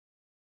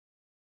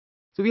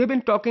So we have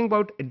been talking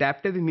about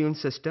adaptive immune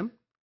system.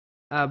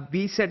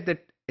 We said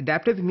that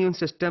adaptive immune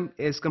system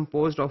is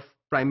composed of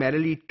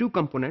primarily two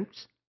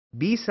components,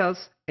 B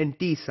cells and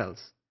T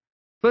cells.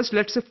 First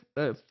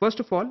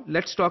of all,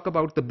 let's talk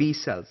about the B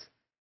cells.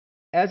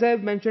 As I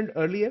have mentioned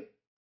earlier,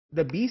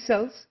 the B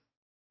cells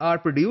are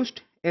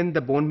produced in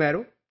the bone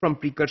marrow from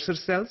precursor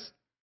cells.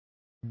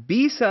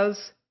 B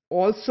cells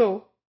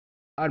also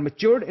are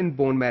matured in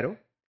bone marrow.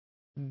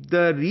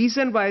 The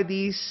reason why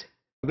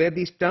where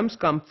these terms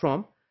come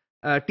from,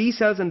 T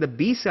cells and the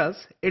B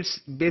cells, it's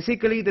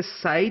basically the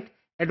site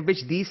at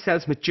which these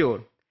cells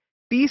mature.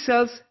 T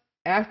cells,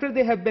 after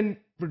they have been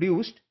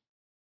produced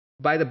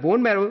by the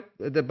bone marrow,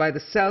 by the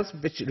cells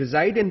which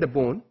reside in the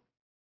bone,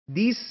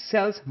 these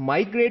cells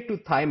migrate to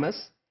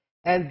thymus,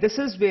 and this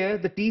is where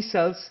the T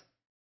cells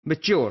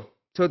mature.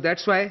 So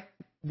that's why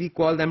we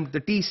call them the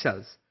T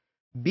cells.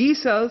 B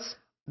cells,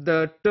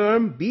 the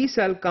term B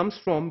cell comes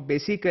from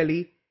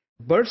basically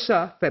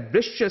Bursa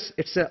fabricius.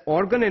 It's an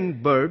organ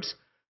in birds.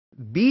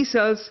 B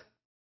cells,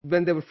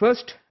 when they were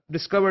first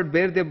discovered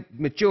where they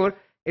mature,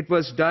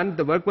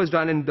 the work was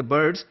done in the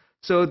birds.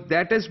 So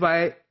that is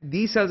why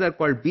these cells are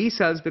called B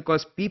cells,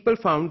 because people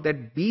found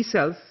that these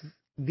cells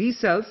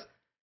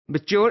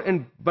mature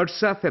in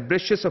Bursa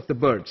fabricius of the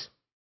birds.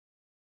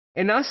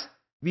 In us,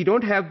 we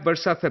don't have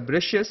Bursa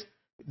fabricius.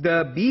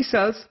 The B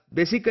cells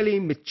basically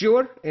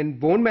mature in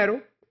bone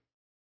marrow,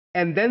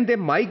 and then they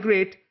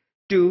migrate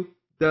to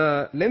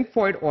the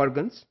lymphoid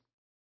organs,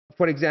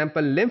 for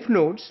example, lymph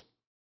nodes,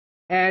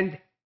 and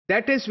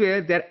that is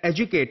where they're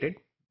educated.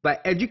 By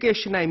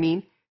education, I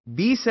mean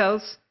B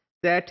cells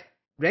that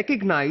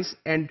recognize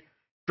and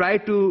try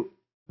to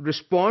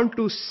respond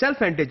to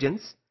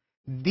self-antigens.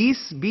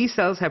 These B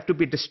cells have to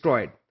be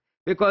destroyed,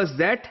 because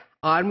that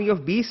army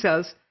of B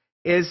cells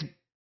is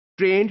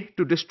trained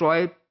to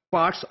destroy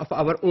parts of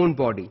our own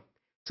body.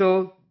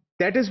 So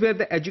that is where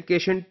the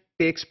education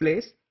takes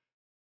place.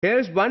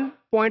 Here's one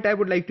point I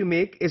would like to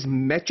make is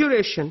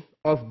maturation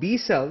of B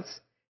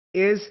cells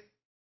is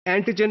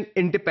antigen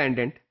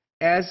independent.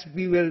 As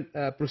we will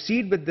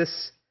proceed with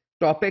this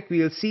topic, we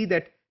will see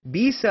that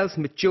B cells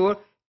mature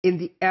in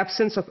the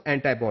absence of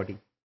antibody.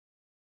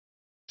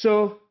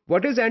 So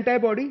what is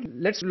antibody?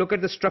 Let's look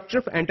at the structure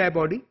of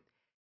antibody.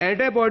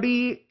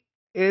 Antibody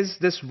is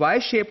this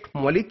Y-shaped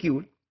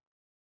molecule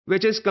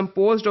which is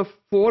composed of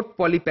 4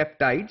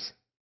 polypeptides,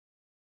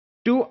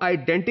 2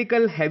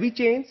 identical heavy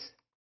chains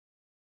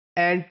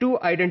and 2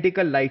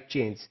 identical light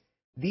chains.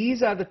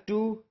 These are the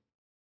 2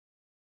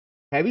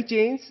 heavy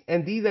chains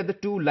and these are the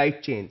 2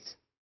 light chains.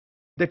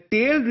 The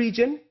tail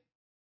region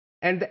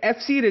and the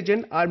FC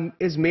region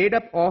is made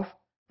up of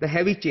the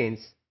heavy chains.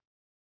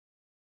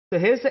 So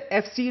here's the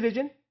FC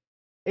region.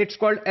 It's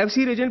called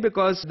FC region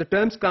because the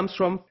terms comes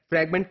from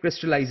fragment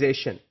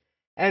crystallization.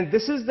 And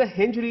this is the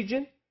hinge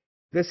region.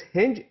 This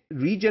hinge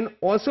region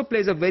also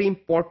plays a very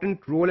important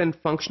role in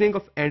functioning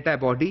of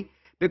antibody,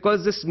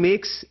 because this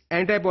makes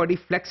antibody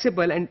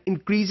flexible and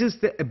increases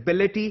the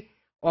ability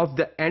of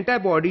the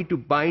antibody to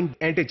bind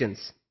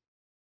antigens.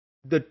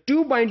 The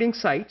 2 binding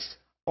sites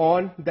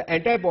on the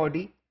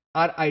antibody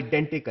are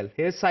identical.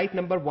 Here's site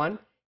number 1,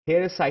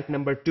 here is site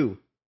number 2.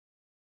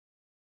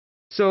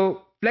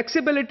 So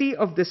flexibility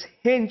of this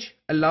hinge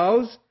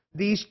allows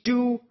these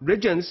 2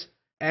 regions,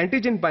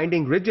 antigen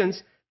binding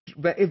regions,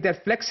 if they're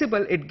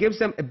flexible, it gives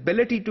them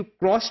ability to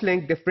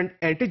cross-link different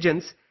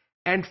antigens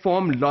and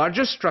form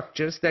larger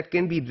structures that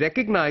can be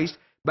recognized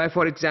by,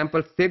 for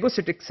example,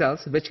 phagocytic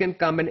cells, which can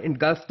come and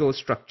engulf those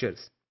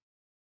structures.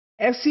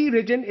 FC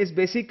region is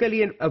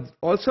basically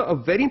also a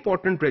very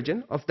important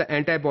region of the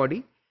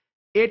antibody.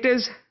 It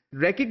is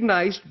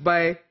recognized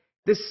by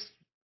this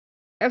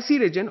FC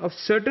region of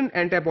certain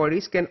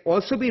antibodies can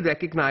also be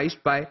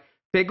recognized by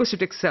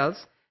phagocytic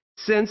cells,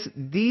 since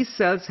these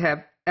cells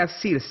have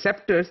FC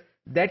receptors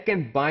that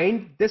can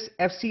bind this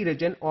FC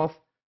region of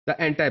the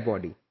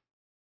antibody.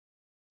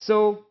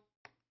 So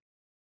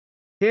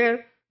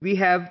here we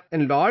have a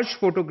enlarged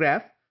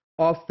photograph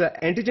of the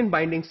antigen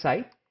binding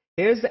site.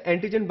 Here's the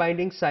antigen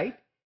binding site,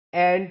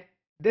 and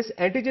this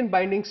antigen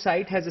binding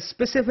site has a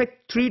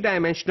specific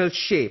 3-dimensional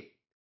shape.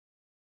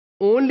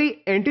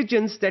 Only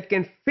antigens that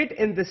can fit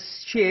in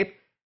this shape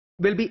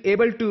will be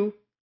able to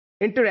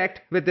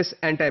interact with this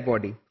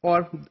antibody,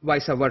 or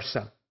vice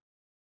versa.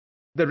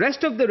 The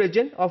rest of the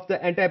region of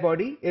the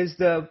antibody is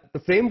the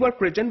framework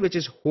region, which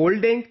is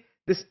holding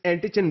this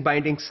antigen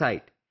binding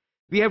site.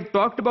 We have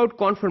talked about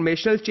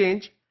conformational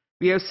change.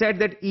 We have said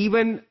that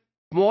even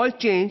small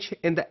change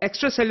in the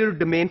extracellular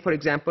domain, for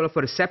example, of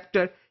a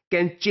receptor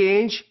can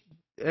change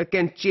the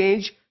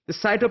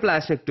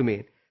cytoplasmic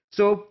domain.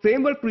 So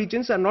framework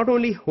regions are not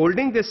only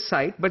holding this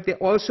site, but they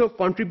also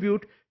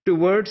contribute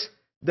towards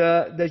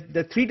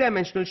the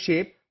 3-dimensional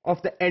shape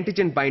of the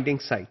antigen binding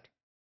site.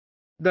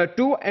 The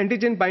 2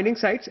 antigen binding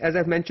sites, as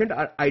I've mentioned,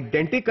 are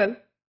identical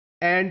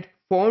and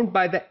formed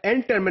by the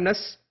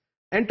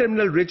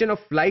N-terminal region of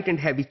light and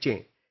heavy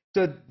chain.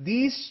 So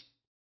these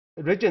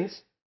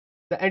regions,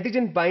 the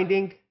antigen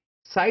binding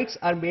sites,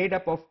 are made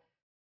up of,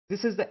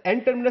 this is the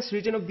N-terminus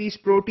region of these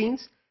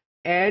proteins,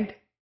 and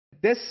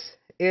this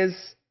is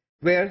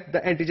where the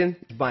antigens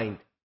bind.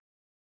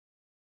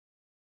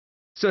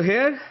 So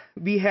here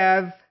we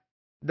have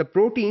the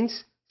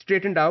proteins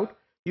straightened out.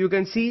 You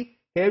can see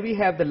here we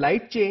have the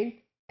light chain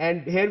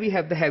and here we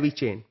have the heavy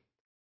chain.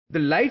 The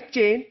light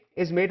chain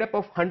is made up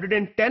of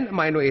 110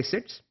 amino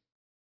acids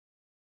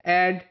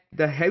and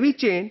the heavy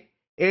chain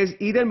is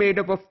either made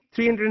up of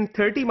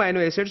 330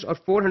 amino acids or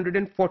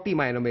 440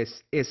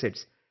 amino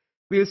acids.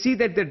 We will see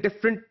that there are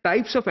different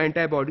types of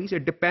antibodies.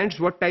 It depends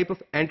what type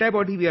of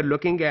antibody we are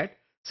looking at.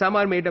 Some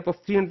are made up of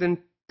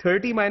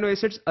 330 amino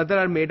acids, others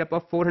are made up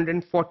of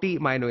 440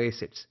 amino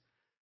acids.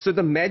 So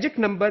the magic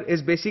number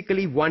is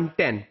basically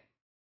 110.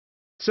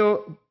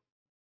 So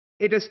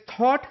it is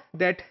thought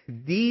that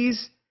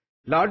these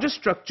larger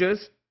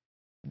structures,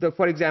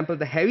 for example,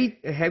 the heavy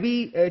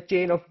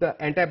chain of the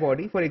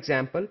antibody, for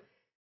example,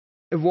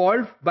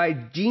 evolved by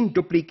gene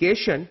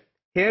duplication.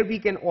 Here we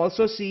can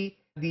also see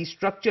these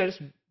structures.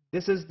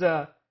 This is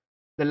the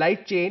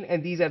light chain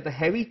and these are the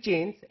heavy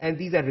chains, and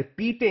these are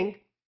repeating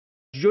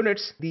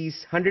units,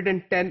 these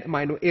 110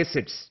 amino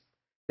acids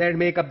that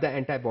make up the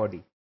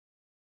antibody.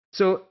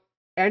 So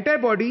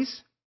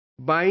antibodies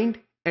bind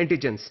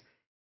antigens.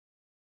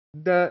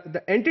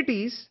 The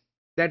entities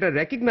that are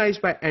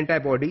recognized by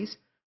antibodies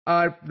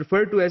are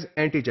referred to as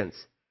antigens.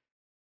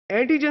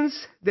 Antigens,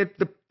 that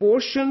the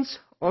portions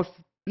of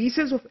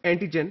pieces of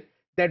antigen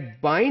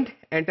that bind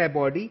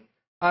antibody,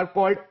 are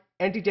called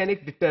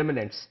antigenic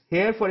determinants.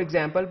 Here, for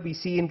example, we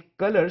see in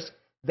colors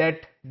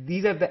that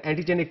these are the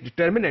antigenic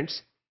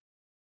determinants.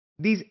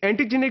 These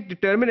antigenic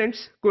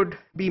determinants could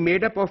be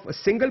made up of a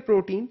single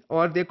protein,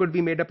 or they could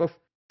be made up of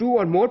two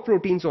or more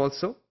proteins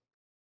also.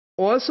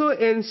 Also,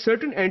 in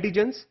certain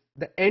antigens,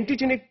 the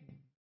antigenic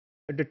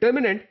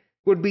determinant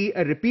could be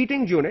a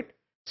repeating unit.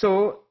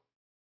 So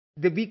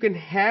we can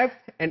have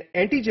an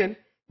antigen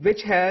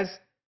which has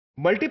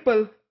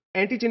multiple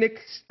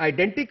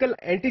identical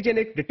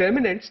antigenic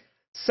determinants.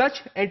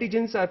 Such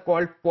antigens are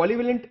called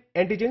polyvalent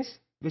antigens,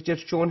 which are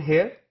shown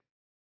here.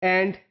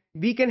 And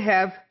we can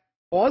have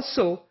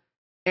also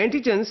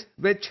antigens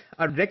which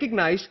are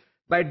recognized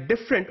by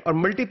different or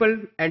multiple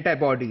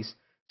antibodies.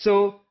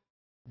 So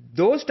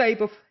those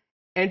type of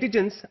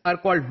antigens are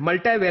called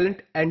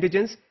multivalent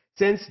antigens,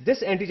 since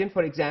this antigen,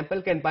 for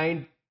example, can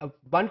bind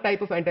one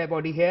type of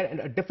antibody here and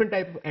a different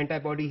type of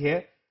antibody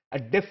here, a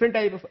different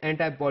type of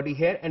antibody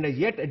here, and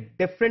yet a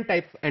different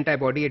type of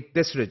antibody at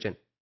this region.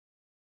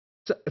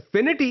 So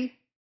affinity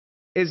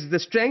is the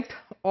strength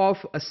of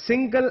a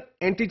single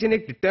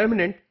antigenic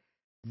determinant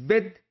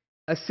with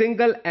a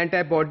single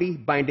antibody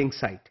binding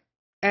site,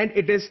 and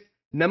it is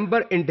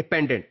number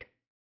independent.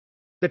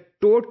 The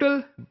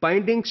total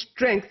binding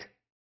strength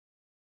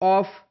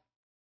of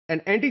an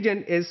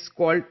antigen is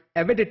called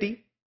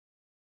avidity.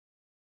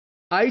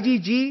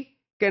 IgG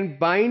can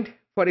bind,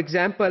 for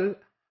example,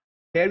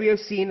 here we have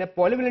seen a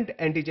polyvalent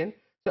antigen.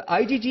 So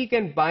IgG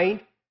can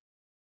bind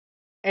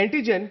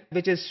antigen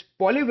which is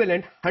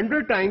polyvalent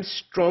 100 times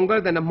stronger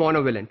than a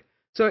monovalent.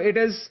 So it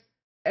is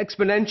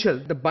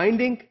exponential. The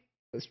binding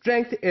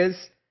strength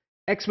is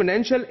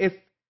exponential if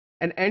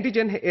an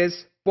antigen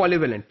is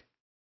polyvalent.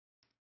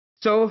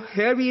 So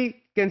here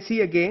we can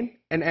see again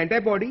an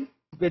antibody,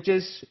 which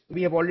is,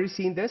 we have already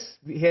seen this.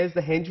 Here's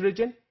the hinge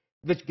region,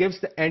 which gives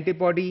the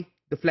antibody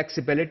the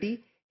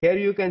flexibility. Here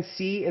you can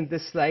see in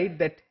this slide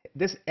that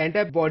this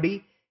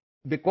antibody,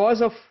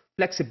 because of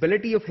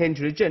flexibility of hinge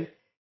region,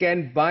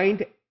 can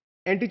bind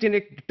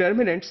antigenic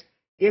determinants.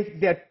 If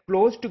they are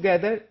close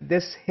together,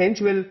 this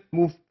hinge will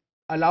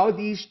allow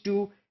these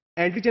two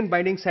antigen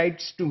binding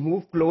sites to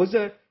move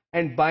closer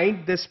and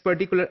bind this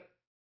particular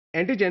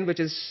antigen, which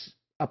is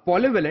a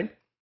polyvalent.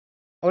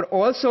 Or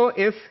also,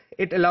 if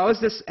it allows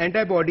this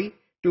antibody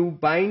to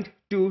bind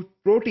to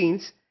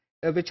proteins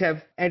which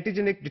have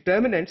antigenic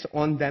determinants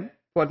on them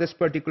for this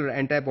particular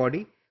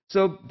antibody.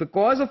 So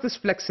because of this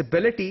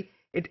flexibility,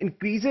 it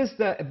increases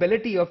the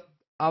ability of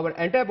our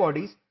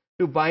antibodies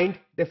to bind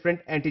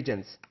different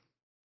antigens.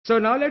 So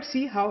now let's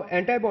see how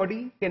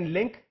antibody can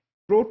link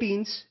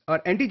proteins or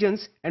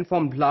antigens and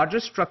form larger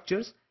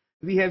structures.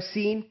 We have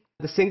seen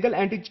the single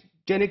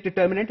antigenic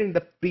determinant in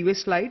the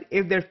previous slide.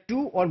 If there are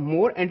two or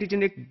more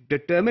antigenic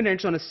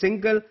determinants on a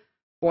single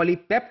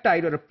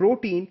polypeptide or a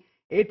protein,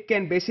 it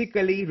can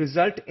basically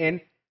result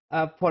in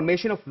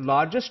formation of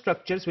larger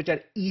structures which are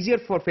easier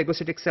for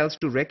phagocytic cells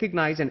to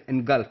recognize and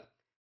engulf.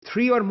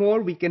 Three or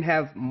more, we can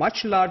have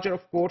much larger,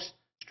 of course,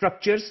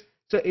 structures.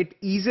 So it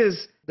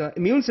eases the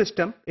immune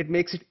system. It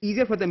makes it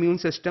easier for the immune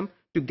system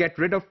to get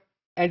rid of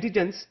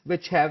antigens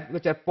which are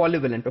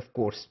polyvalent, of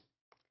course.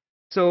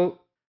 So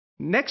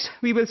next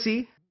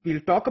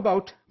we'll talk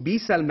about B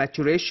cell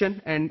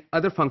maturation and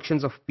other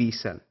functions of B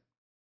cell.